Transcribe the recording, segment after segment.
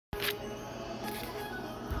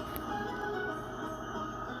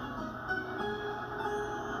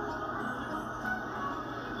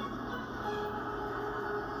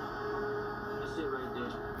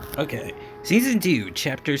Okay, Season 2,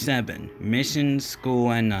 Chapter 7, Mission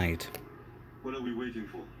School at Night. What are we waiting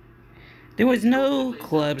for? There was no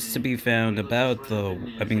clubs to be found about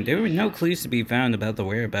there were no clues to be found about the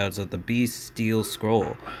whereabouts of the Beast Steel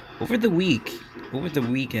Scroll over the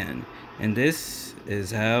weekend, and this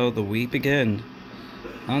is how the week began.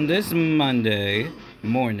 On this Monday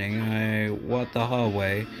morning, I walked the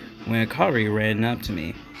hallway when Akari ran up to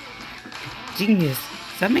me. Genius,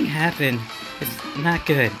 something happened. It's not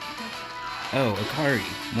good. Oh, Akari,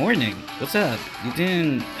 morning. What's up? You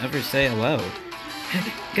didn't ever say hello.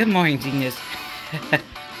 Good morning, genius.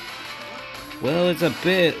 Well, it's a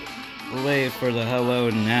bit late for the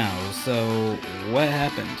hello now, so what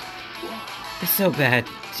happened? It's so bad.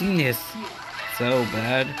 Genius. So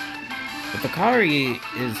bad? If Akari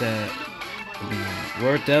is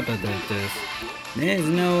worked up about this, there's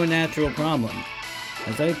no natural problem.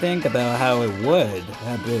 As I think about how it would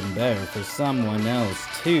have been better for someone else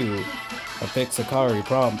to fix Akari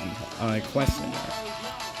problem, I question her.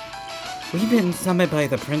 We've been summoned by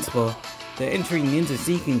the principal, the Entry Ninja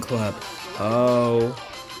Seeking Club. Oh.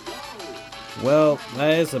 Well,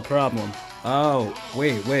 that is a problem. Oh,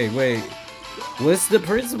 wait. What's the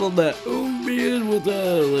principal that old man with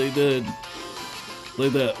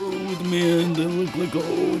like that old man that looked like an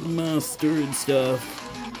old master and stuff?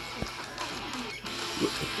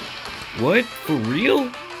 What? For real?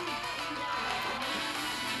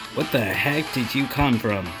 What the heck did you come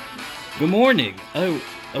from? Good morning. I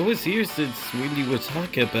was here since when you were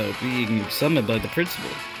talking about being summoned by the principal.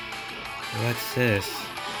 What's this?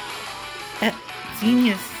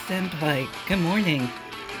 Genius Senpai, good morning.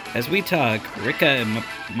 As we talk, Ricka and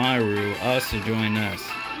Maru also join us.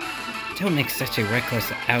 Don't make such a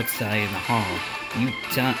reckless outside in the hall.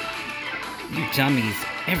 You dummies,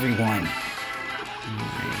 everyone.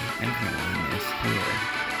 Everyone is here.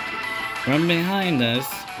 From behind us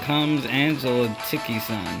comes Angela and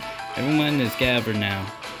Tiki-san. Everyone is gathered now.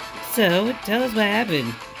 So, tell us what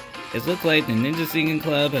happened. It looked like the Ninja Singing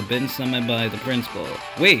Club had been summoned by the principal.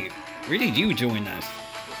 Wait, where did you join us?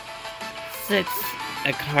 Since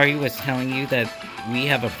Akari was telling you that we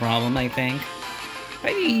have a problem, I think.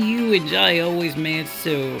 Why do you and Jai always manage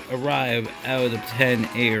to arrive out of 10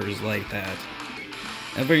 airs like that?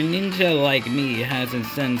 If a ninja like me hasn't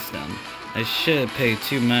sensed them, I should pay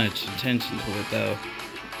too much attention to it though.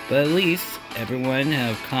 But at least everyone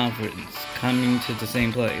have confidence coming to the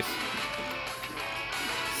same place.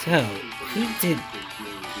 So,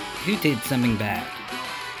 who did something bad?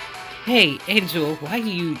 Hey, Angel, why do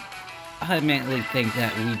you automatically think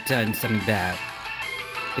that we've done something bad?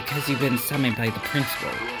 Because you've been summoned by the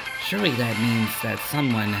principal. Surely that means that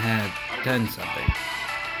someone had done something.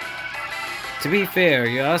 To be fair,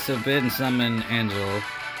 you also been summoned, Angel.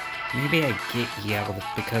 Maybe I get yelled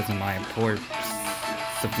because of my poor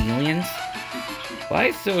civilians?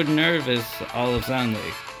 Why so nervous all of a sudden? Well,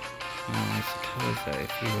 I suppose that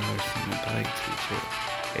if you are summoned by a teacher,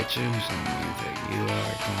 it usually means that you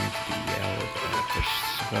are going to be yelled at for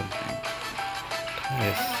something.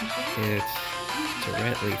 Plus, it's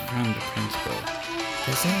directly from the principal.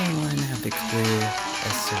 Does anyone have a clue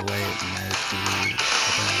as to what it might be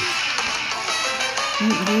about?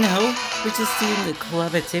 No, we're just doing the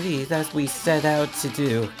club activities as we set out to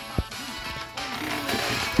do.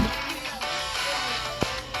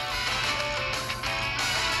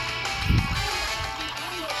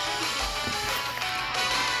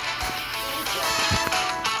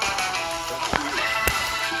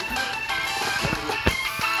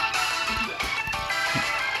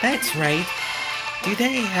 That's right. Do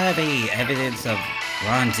they have any evidence of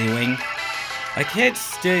wrongdoing? I can't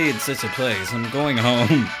stay in such a place. I'm going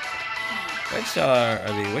home. Which are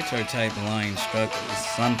type line struck with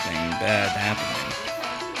something bad happening?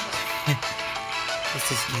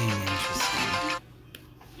 This is getting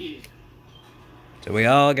interesting. So we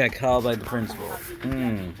all got called by the principal.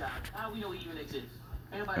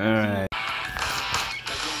 Alright.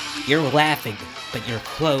 You're laughing, but your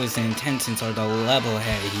clothes and intentions are the level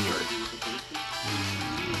head here.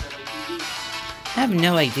 I have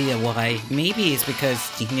no idea why. Maybe it's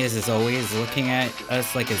because Genius is always looking at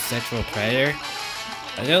us like a sexual predator.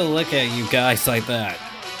 I don't look at you guys like that.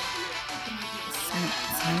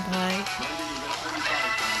 Senpai?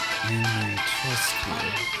 And I trust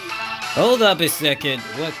you. Hold up a second.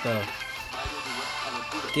 What the?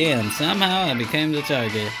 Damn, somehow I became the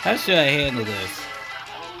target. How should I handle this?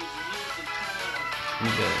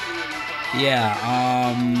 Yeah,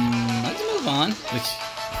 let's move on.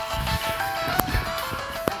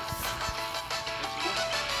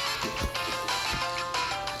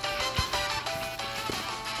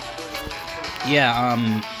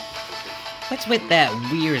 Yeah, What's with that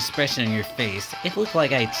weird expression on your face? It looked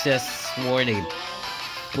like I just swore a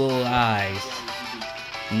bull eyes.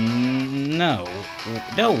 No.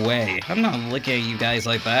 No way. I'm not looking at you guys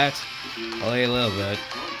like that. Only a little bit.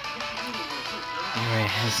 You're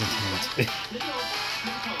hesitant.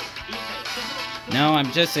 No,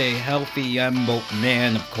 I'm just a healthy young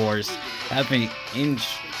man, of course, having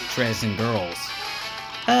interest in girls.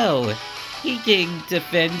 Oh, he can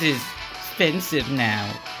defend his offensive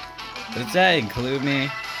now. Does that include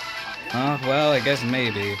me? Well, I guess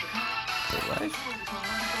maybe. What?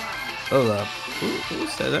 Hold up. Who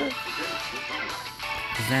said that?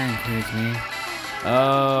 Does that include me?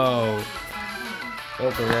 Oh.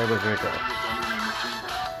 That's a rabbit ricka.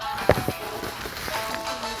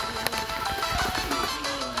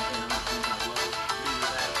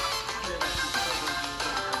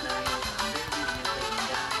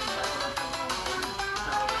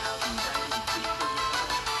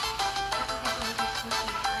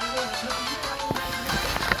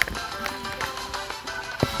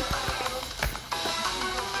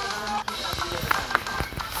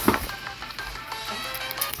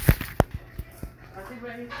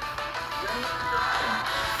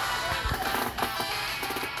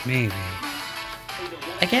 Maybe.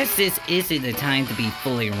 I guess this isn't the time to be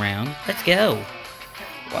fooling around. Let's go.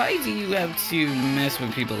 Why do you have to mess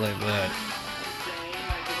with people like that?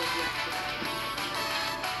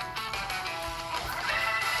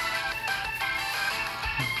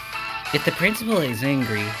 If the principal is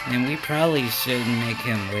angry, then we probably shouldn't make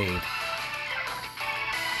him wait.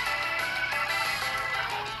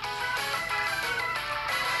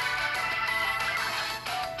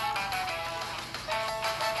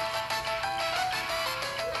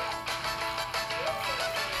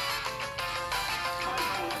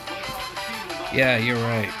 Yeah, you're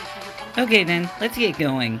right. Okay then, let's get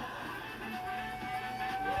going.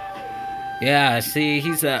 Yeah, see,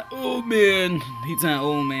 he's that old man. He's that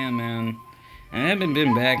old man. I haven't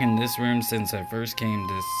been back in this room since I first came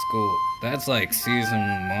to school. That's like season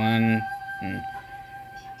 1.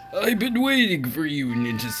 I've been waiting for you,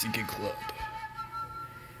 Ninja Secret Club.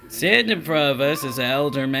 Standing in front of us is an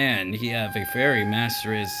elder man. He have a very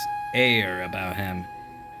masterous air about him.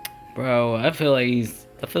 Bro, I feel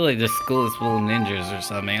like this school is full of ninjas or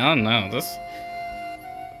something. I don't know.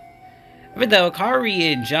 Even though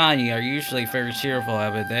Kari and Johnny are usually very cheerful,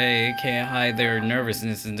 but they can't hide their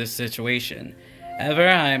nervousness in this situation. Ever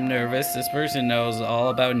I'm nervous, this person knows all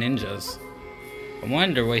about ninjas. I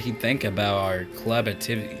wonder what he'd think about our club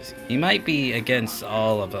activities. He might be against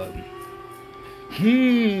all of them.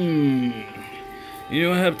 You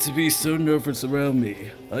don't have to be so nervous around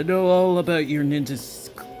me. I know all about your ninja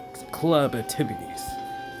club activities.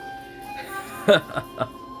 A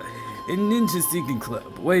Ninja Secret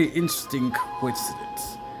Club. What an interesting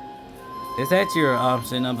coincidence. Is that your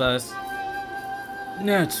option of us?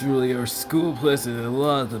 Naturally, our school places a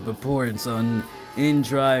lot of importance in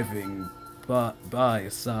driving by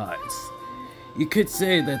sides. You could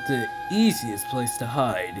say that the easiest place to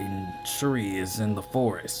hide in tree is in the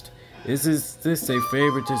forest. Is this a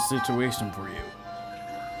favorite situation for you?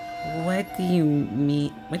 What do you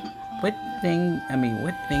mean? What thing he means?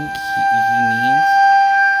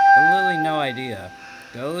 Literally no idea.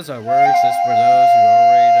 Those are words just for those who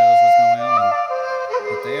already knows what's going on.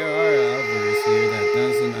 But there are others here that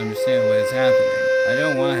doesn't understand what is happening. I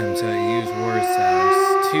don't want him to use words that are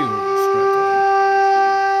too struggling.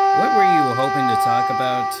 What were you hoping to talk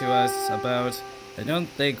to us about? I don't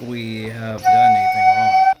think we have done anything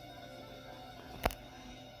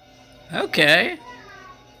wrong. Okay.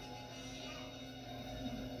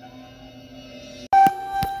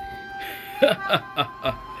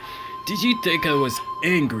 Did you think I was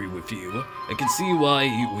angry with you? I can see why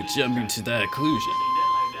you would jump into that conclusion.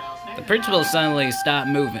 The principal suddenly stopped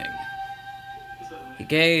moving. He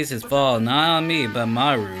gazed his fall not on me but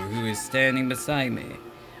Maru, who is standing beside me.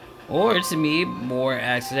 Or to me, more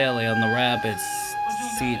accidentally on the rabbit's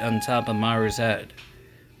seat on top of Maru's head.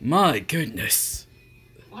 My goodness.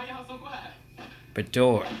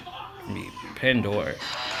 Pandora.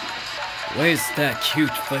 What is that cute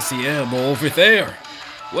fussy animal over there?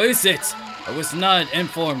 What is it? I was not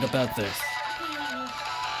informed about this.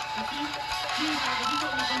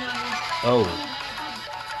 Oh.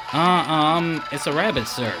 It's a rabbit,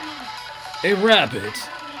 sir. A rabbit?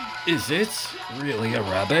 Is it really a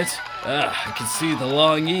rabbit? I can see the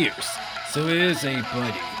long ears. So it is a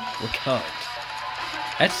buddy. What kind?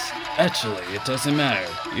 Actually, it doesn't matter.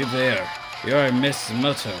 You're there. You're Miss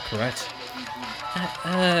Moto, correct?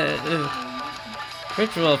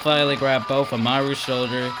 Ritual finally grabbed both of Maru's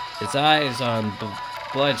shoulders. His eyes on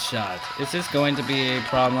bloodshot. Is this going to be a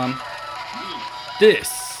problem?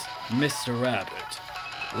 this Mr. Rabbit?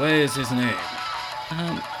 What is his name?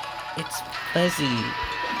 It's Fuzzy.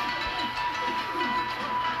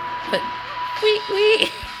 But, we...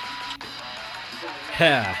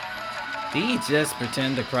 Ha! Did he just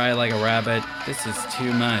pretend to cry like a rabbit? This is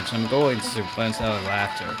too much. I'm going to bust out of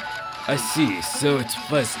laughter. I see, so it's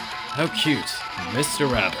Fuzzy. How cute, Mr.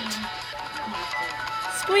 Rabbit.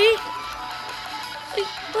 Squeak!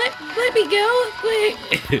 Let me go, Squeak!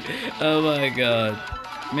 Oh my god.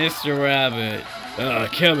 Mr. Rabbit.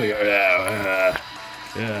 Come here now.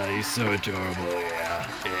 Yeah, he's so adorable. Yeah.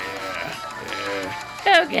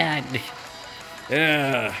 Oh god.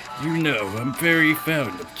 Yeah, you know, I'm very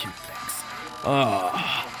fond of cute things.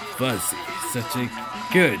 Ah, Fuzzy, such a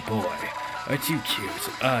good boy. Aren't you cute?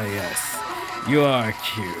 Ah, yes. You are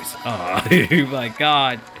cute. Ah, oh my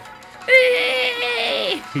god.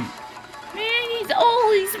 Man, he's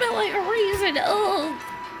old. He smells like a raisin. Oh.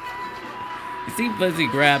 You see Fuzzy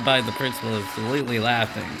grabbed by the principal and completely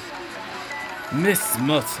laughing. Miss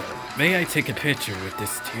Motto, may I take a picture with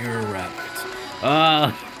this dear rabbit?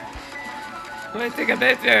 Want to take a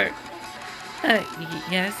picture?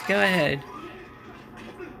 Yes, go ahead.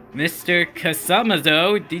 Mr.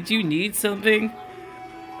 Kasamazo, did you need something?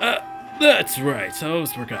 That's right, I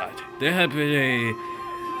almost forgot. There have been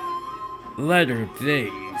a letter of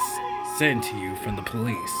things sent to you from the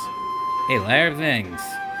police. Hey, letter of things.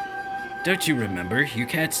 Don't you remember? You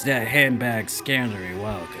catch that handbag scanner a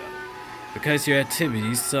while ago. Because your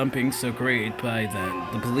activities something so great by then,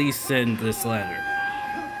 the police send this letter.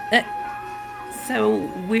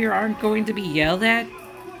 So we aren't going to be yelled at?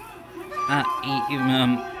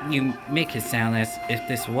 You make it sound as if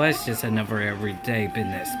this was just another everyday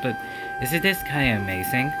business, but isn't this kind of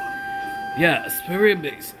amazing? Yes, very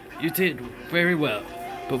amazing. You did very well.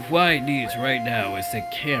 But what I need right now is a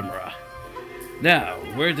camera. Now,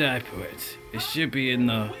 where did I put it? It should be in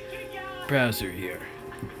the browser here.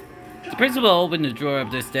 The principal opened the drawer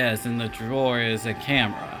of this desk, and the drawer is a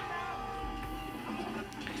camera.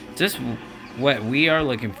 Just what we are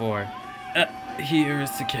looking for. Here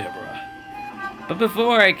is the camera. But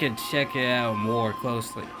before I could check it out more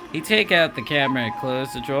closely, he take out the camera and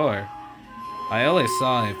close the drawer. I only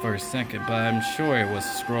saw it for a second, but I'm sure it was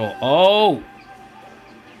a scroll. Oh!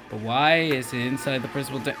 But why is it inside the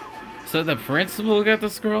principal desk? So the principal got the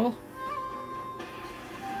scroll?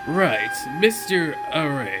 Right, Mr.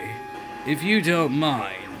 Array, if you don't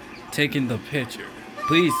mind taking the picture,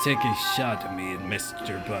 please take a shot of me and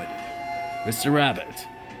Mr. Buddy. Mr. Rabbit,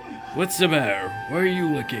 what's the matter? What are you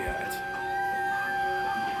looking at?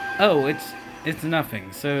 Oh, it's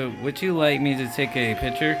nothing. So, would you like me to take a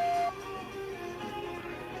picture?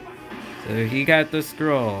 So he got the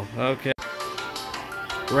scroll. Okay.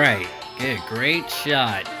 Right. Get a great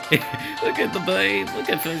shot. Look at the blade. Look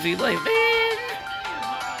at Fuzzy. Like, man.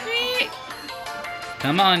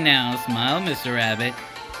 Come on now. Smile, Mr. Rabbit.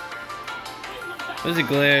 Fuzzy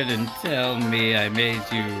glared and tell me I made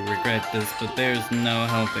you regret this, but there's no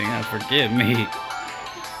helping. Forgive me.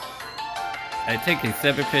 I take a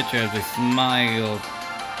separate picture of the smile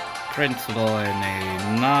principal and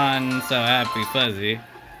a non-so-happy Fuzzy.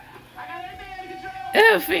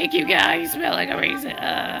 Oh, thank you guys. Smell like a raisin.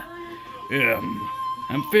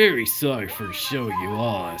 I'm very sorry for showing you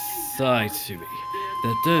all a side to me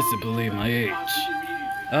that doesn't believe my age.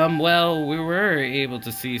 Well, we were able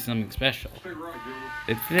to see something special.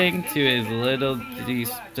 Thanks to his little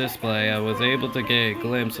display, I was able to get a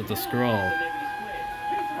glimpse of the scroll.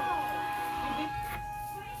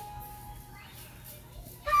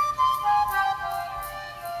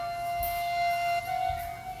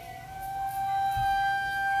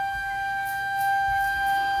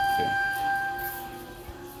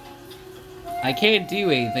 I can't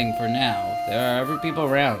do anything for now. There are other people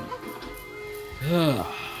around.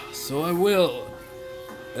 So I will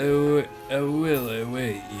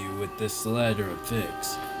await you with this letter of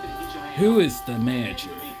things. Who is the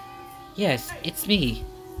manager? Yes, it's me.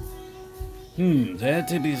 The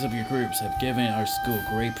activities of your groups have given our school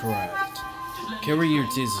great pride. Carry your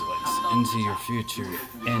disciplines into your future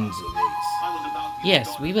ends of days.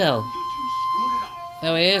 Yes, we will.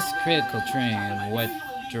 Though it is critical training in what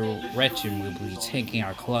direction we'll be taking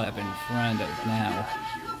our club in front of now.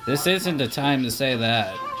 This isn't the time to say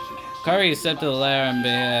that. Kari accepted the letter on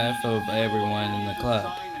behalf of everyone in the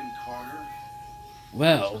club.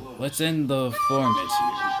 Well, let's end the format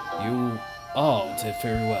here. You all did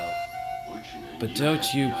very well. But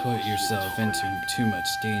don't you put yourself into too much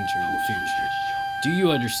danger in the future. Do you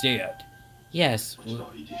understand? Yes,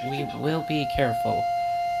 we will be careful.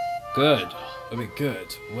 Good.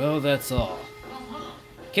 Good. Well, that's all.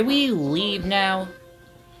 Can we leave now?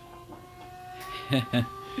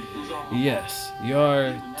 Yes,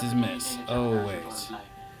 you're dismissed. Oh, wait.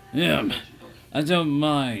 I don't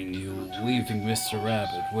mind you leaving Mr.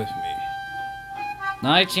 Rabbit with me.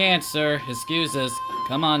 Not a chance, sir. Excuse us.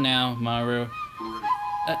 Come on now, Maru.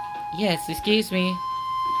 Yes, excuse me.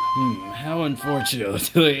 How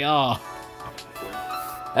unfortunate. Oh.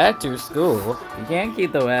 After school, you can't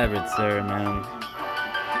keep the rabbits, sir, man.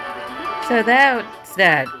 So that's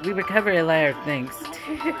that. We recovered a lot of things.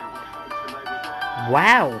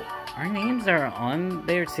 Wow, our names are on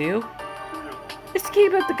there too? Let's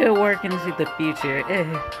keep up the good work into the future.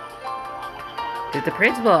 Did the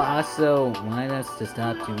principal also want us to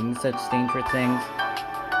stop doing such dangerous things?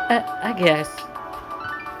 I guess.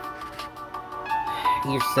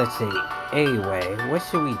 You're such a anyway. What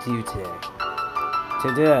should we do today?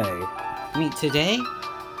 Today?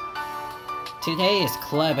 Today is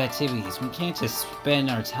club activities. We can't just spend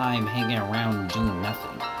our time hanging around and doing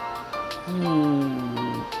nothing.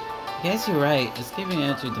 Guess you're right. Escaping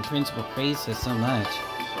after the principal praised us so much.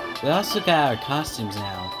 We also got our costumes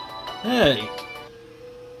now. Hey!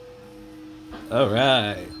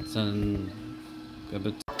 Alright.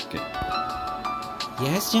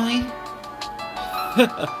 Yes, Johnny?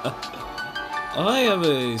 I have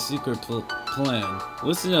a secret plan.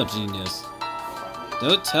 Listen up, genius.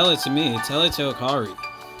 Don't tell it to me, tell it to Akari.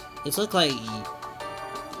 It looks like...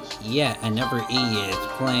 Yeah, another idiot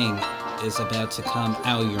playing is about to come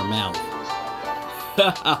out of your mouth.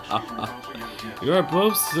 You're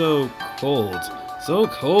both so cold. So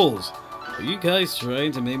cold. Are you guys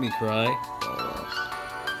trying to make me cry?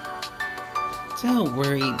 Don't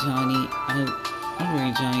worry, Johnny.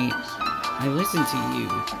 I listen to you.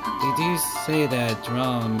 They do say that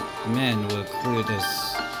drawn men will clear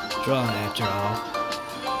this draw after all.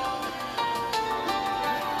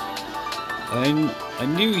 I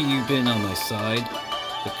knew you'd been on my side,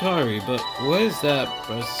 Akari, but what is that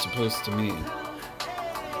supposed to mean?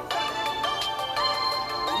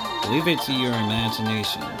 Leave it to your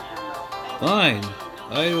imagination. Fine,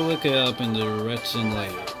 I'll look it up in the direction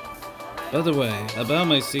later. By the way, about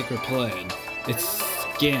my secret plan, it's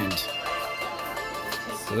scanned.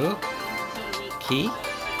 So? Key?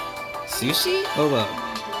 Sushi? Hold up.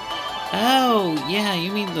 Oh, yeah,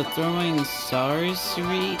 you mean the throwing stars,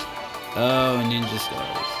 Suri? Oh, ninja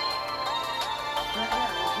stars.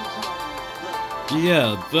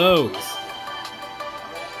 Yeah, those.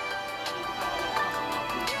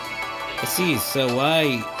 I see, so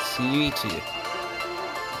why Shinichi?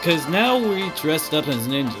 Because now we're dressed up as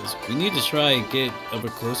ninjas, we need to try and get ever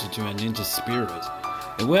closer to a ninja spirit.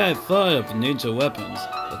 And when I thought of ninja weapons,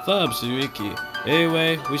 I thought of Shuriki.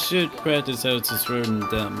 Anyway, we should practice how to throw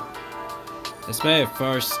them. It's probably a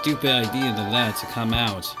far stupid idea than that to come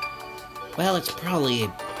out. Well, it's probably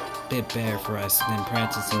a bit better for us than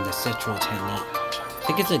practicing the central technique. I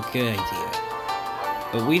think it's a good idea.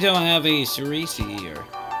 But we don't have a Shurishi here.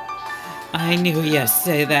 I knew you'd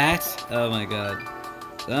say that. Oh my god.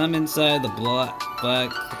 I'm inside the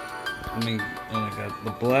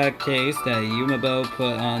the black case that Yumabo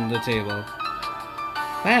put on the table.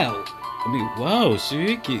 Wow. Wow,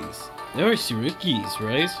 Shurikis. There are Shurikis,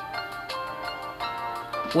 right?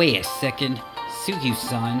 Wait a second.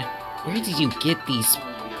 Suyu-san, where did you get these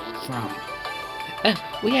from?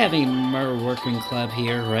 We have a murder working club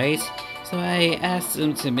here, right? So I asked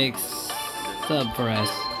them to make sub for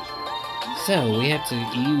us. So we have to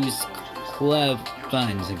use club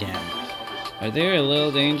funds again. Are they a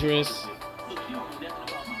little dangerous?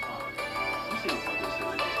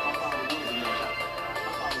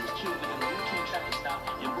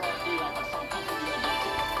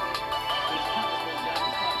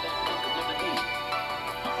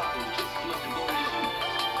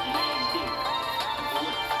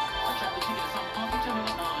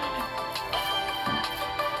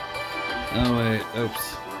 Oh wait,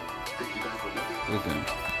 oops. Okay.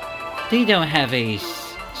 They don't have a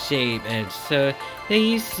shape edge, so they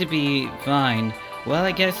used to be fine. Well,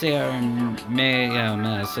 I guess they are made out of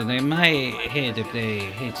mess, so they might hit if they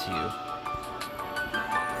hit you.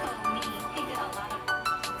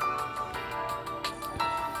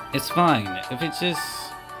 It's fine, if it's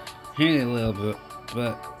just hit a little bit,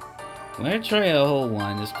 but when I try a whole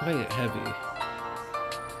one, it's quite heavy.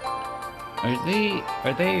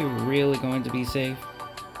 Are they really going to be safe?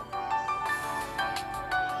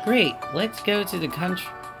 Great, let's go to the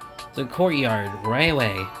courtyard right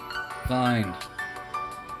away. Fine.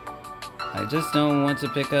 I just don't want to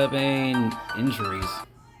pick up any injuries.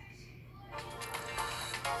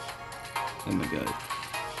 Oh my god.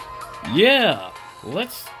 Yeah!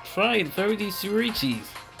 Let's try 30 Surichis.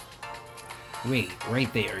 Wait,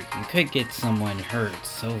 right there. You could get someone hurt,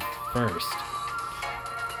 so first.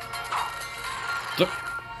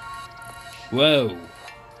 Whoa.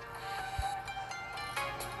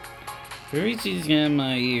 Fairy cheese got in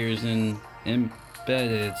my ears and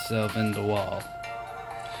embedded itself in the wall.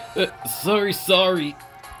 Sorry.